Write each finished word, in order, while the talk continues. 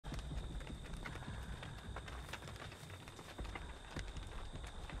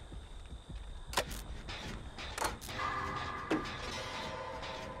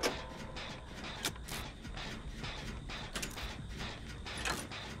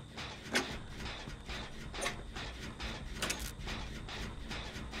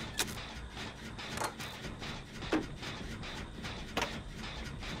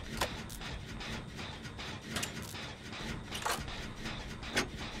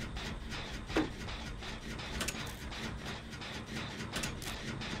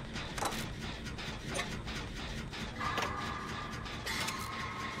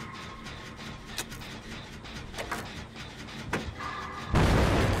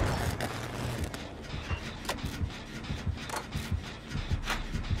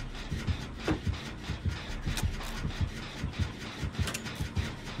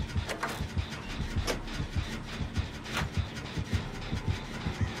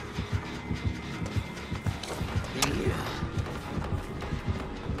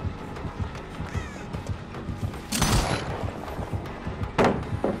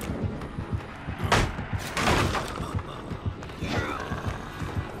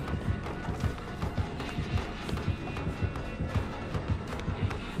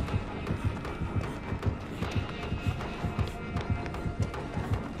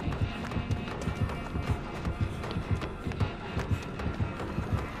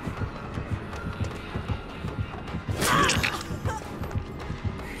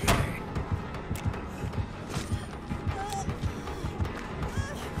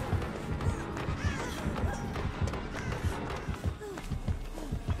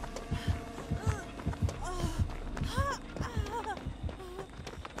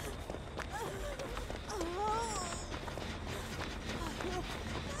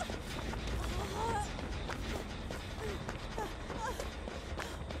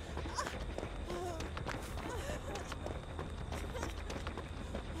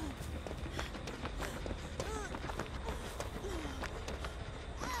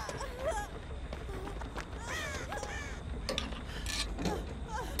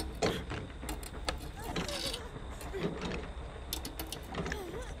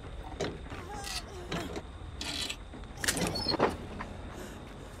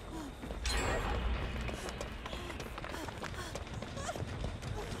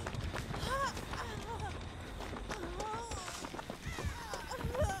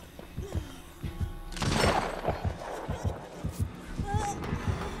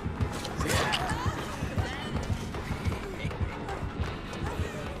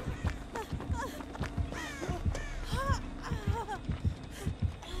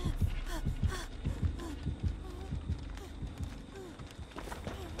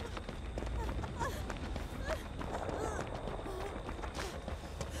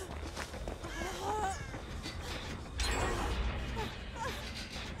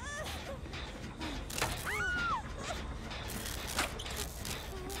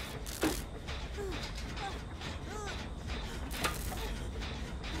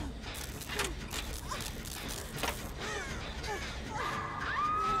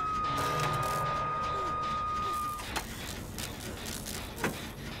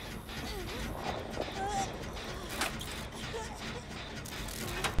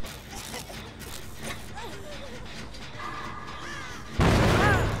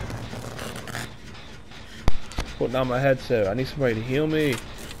putting on my headset. I need somebody to heal me.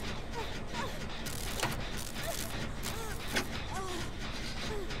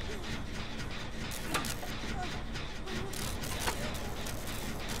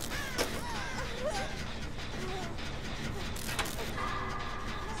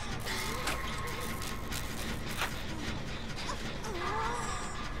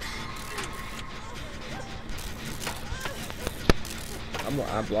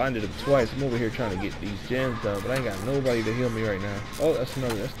 I blinded him twice. I'm over here trying to get these gens done, but I ain't got nobody to heal me right now. Oh, that's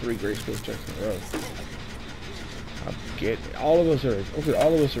 3 great skill checks in a row. I'm getting all of us are okay.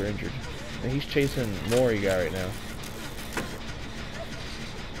 All of us are injured, and he's chasing Mori guy right now.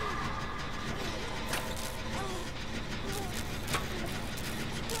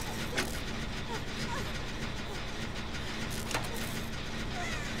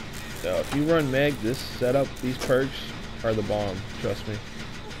 So if you run Meg, this setup, these perks are the bomb. Trust me.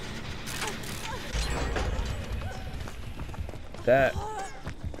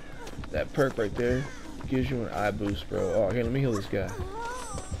 That perk right there gives you an eye boost, bro. Oh, here, let me heal this guy.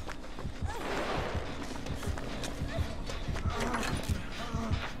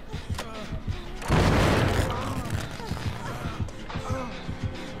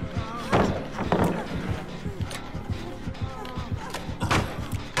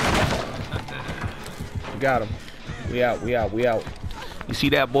 Got him. We out, we out, we out. You see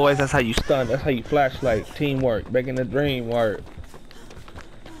that, boys? That's how you stun. That's how you flashlight. Teamwork. Making the dream work.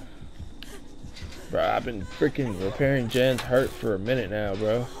 Bro, I've been freaking repairing Jen's hurt for a minute now,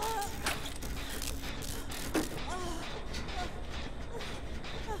 bro.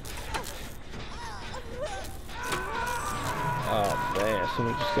 Oh, man.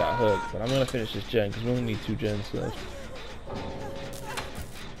 Someone just got hooked. But I'm going to finish this gen because we only need 2 gens left.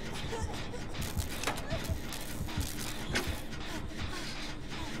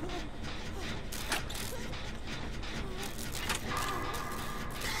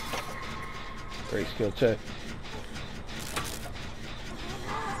 Great skill check.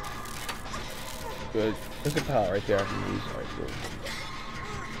 Good. There's a pallet right there I can use. Alright, good.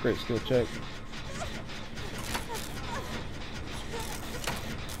 Great skill check.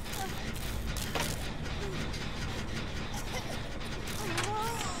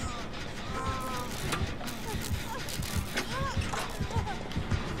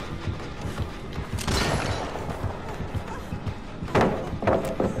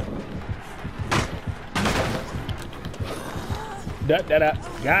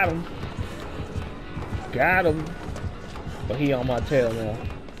 Got him. Got him. But he on my tail now.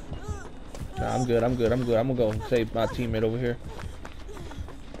 Nah, I'm good. I'm good. I'm good. I'm gonna go save my teammate over here.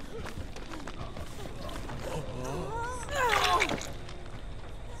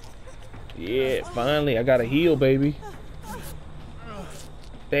 Yeah, finally. I got a heal, baby.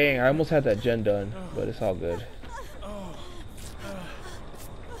 Dang, I almost had that gen done, but it's all good.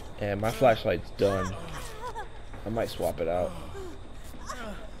 And my flashlight's done. I might swap it out.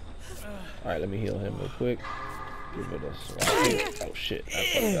 Alright, let me heal him real quick. Give it a swap. Oh shit, I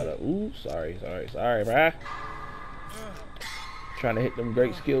fucked that up. Ooh, sorry, bruh. Trying to hit them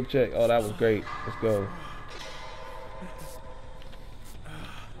great skill check. Oh, that was great. Let's go.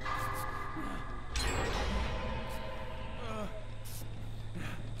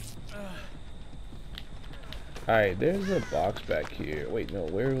 Alright, there's a box back here. Wait, no,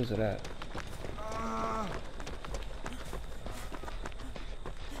 where was it at?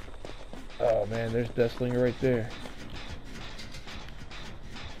 Oh man, there's Deathslinger right there.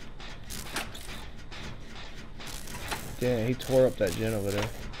 Damn, he tore up that gen over there.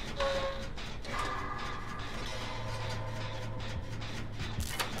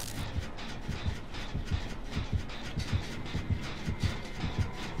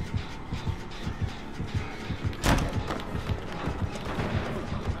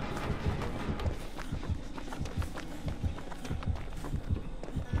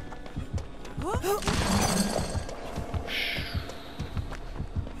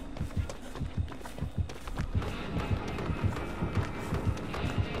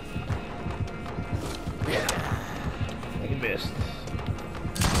 He missed.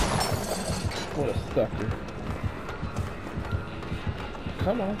 What a sucker.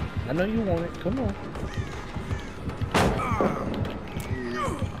 Come on. I know you want it. Come on.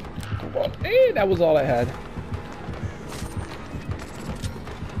 Come on. Hey, that was all I had.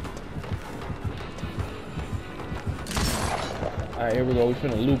 Alright, here we go. We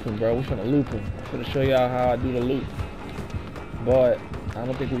finna loop him, bro. We finna loop him. I'm finna show y'all how I do the loop. But I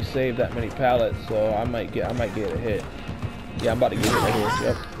don't think we saved that many pallets, so I might get a hit. Yeah, I'm about to get it right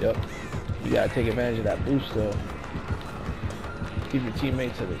here. Yep. You gotta take advantage of that boost though. Give your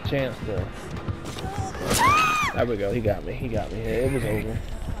teammates a chance to There we go. He got me. He got me. It was over.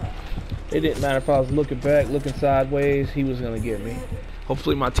 It didn't matter if I was looking back, looking sideways. He was gonna get me.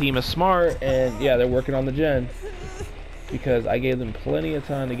 Hopefully my team is smart, and yeah, they're working on the gen because I gave them plenty of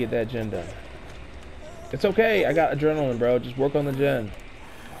time to get that gen done. It's okay. I got adrenaline, bro. Just work on the gen.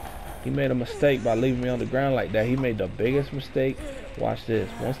 He made a mistake by leaving me on the ground like that. He made the biggest mistake. Watch this.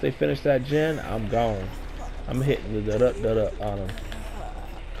 Once they finish that gen, I'm gone. I'm hitting the da-da on him.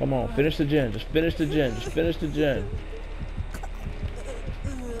 Come on, finish the gen. Just finish the gen. Just finish the gen.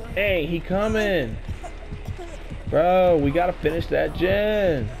 Hey, he coming. Bro, we gotta finish that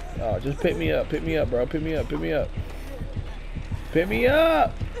gen. Oh, just pick me up. Pick me up, bro. Pick me up. Pick me up. Pick me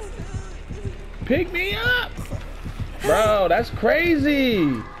up. Pick me up. Bro, that's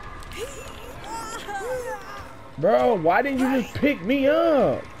crazy. Bro, why didn't you just pick me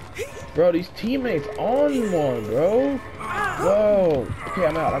up? Bro, these teammates on one, bro. Whoa. Okay,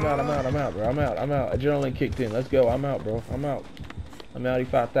 I'm out, bro. I'm out. Adrenaline kicked in. Let's go. I'm out, bro. I'm out. I'm out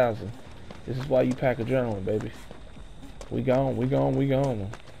 85,000. This is why you pack adrenaline, baby. We gone.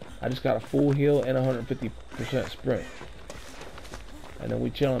 I just got a full heal and 150% sprint. And then we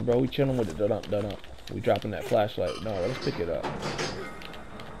chilling, bro. We chilling with it. Done up. We dropping that flashlight. No, let's pick it up.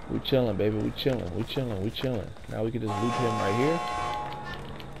 We chilling, baby. We chilling. Now we can just loop him right here.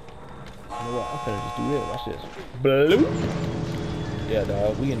 You know what? I'm finna just do this. Watch this. Bloop. Yeah,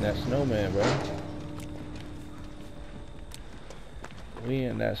 dog. We in that snowman, bro. We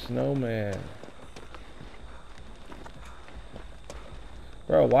in that snowman.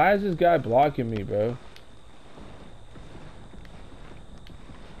 Bro, why is this guy blocking me, bro?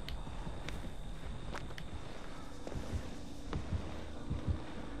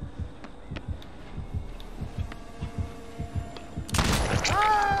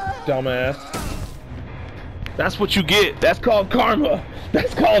 Dumbass. That's what you get. That's called karma.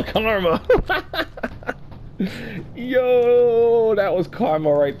 That's called karma. Yo, that was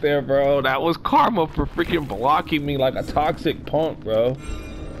karma right there, bro. That was karma for freaking blocking me like a toxic punk, bro.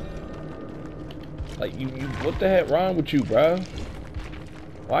 Like, you what the heck wrong with you, bro?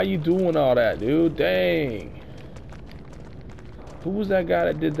 Why you doing all that, dude? Dang. Who was that guy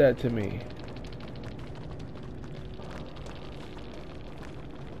that did that to me?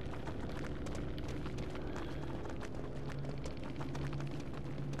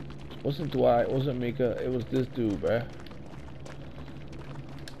 Wasn't Dwight, wasn't Mika, it was this dude, bruh.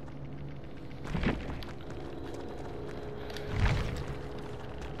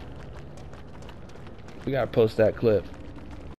 We gotta post that clip.